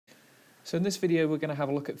So in this video, we're going to have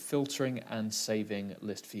a look at filtering and saving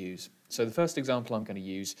list views. So the first example I'm going to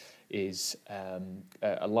use is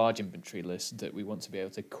a large inventory list that we want to be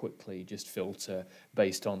able to quickly just filter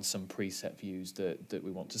based on some preset views that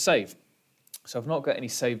we want to save. So I've not got any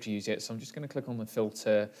saved views yet, so I'm just going to click on the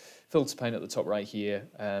filter pane at the top right here.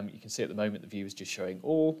 You can see at the moment the view is just showing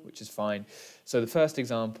all, which is fine. So the first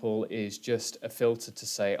example is just a filter to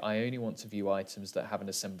say I only want to view items that have an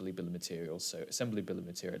assembly bill of materials. So assembly bill of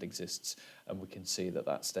material exists, and we can see that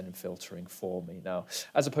that's then filtering for me. Now,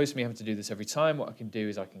 as opposed to me having to do this every time, what I can do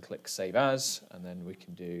is I can click Save As, and then we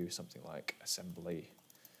can do something like assembly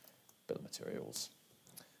bill of materials.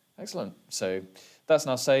 Excellent. So that's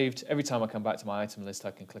now saved. Every time I come back to my item list,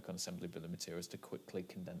 I can click on Assembly Bill of Materials to quickly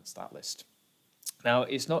condense that list. Now,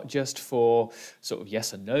 it's not just for sort of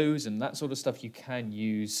yes and no's and that sort of stuff. You can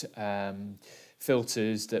use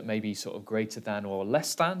filters that may be sort of greater than or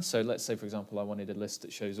less than. So let's say, for example, I wanted a list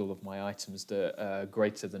that shows all of my items that are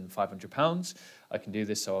greater than £500. I can do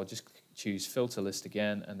this, so I'll just choose Filter List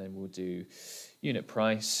again, and then we'll do unit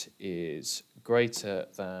price is greater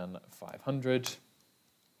than 500.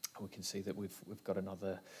 We can see that we've got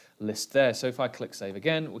another list there. So if I click Save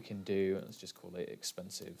again, we can do, let's just call it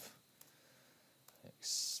expensive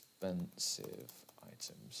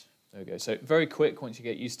items. There we go. So very quick, once you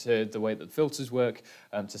get used to the way that the filters work,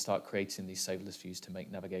 to start creating these save list views to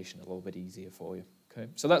make navigation a little bit easier for you. Okay,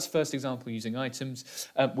 so that's the first example using items.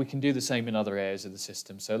 We can do the same in other areas of the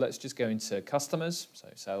system. So let's just go into customers, so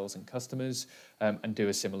sales and customers, and do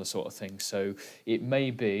a similar sort of thing. So it may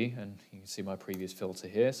be, and you can see my previous filter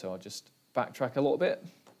here, so I'll just backtrack a little bit.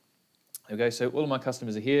 There we go, so all of my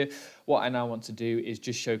customers are here. What I now want to do is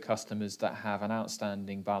just show customers that have an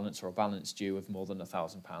outstanding balance or a balance due of more than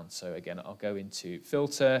 £1,000. So again, I'll go into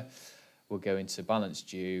filter, we'll go into balance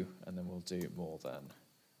due, and then we'll do more than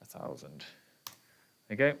 1,000.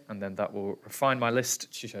 There you go, and then that will refine my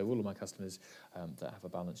list to show all of my customers that have a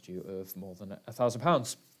balance due of more than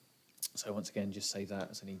 £1,000. So once again, just say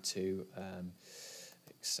that as I need to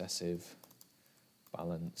excessive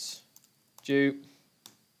balance due.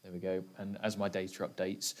 There we go, and as my data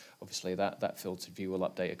updates, obviously that filtered view will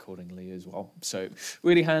update accordingly as well. So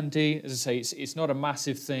really handy. As I say, it's not a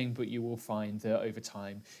massive thing, but you will find that over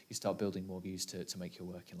time you start building more views to make your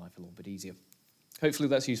working life a little bit easier. Hopefully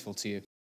that's useful to you.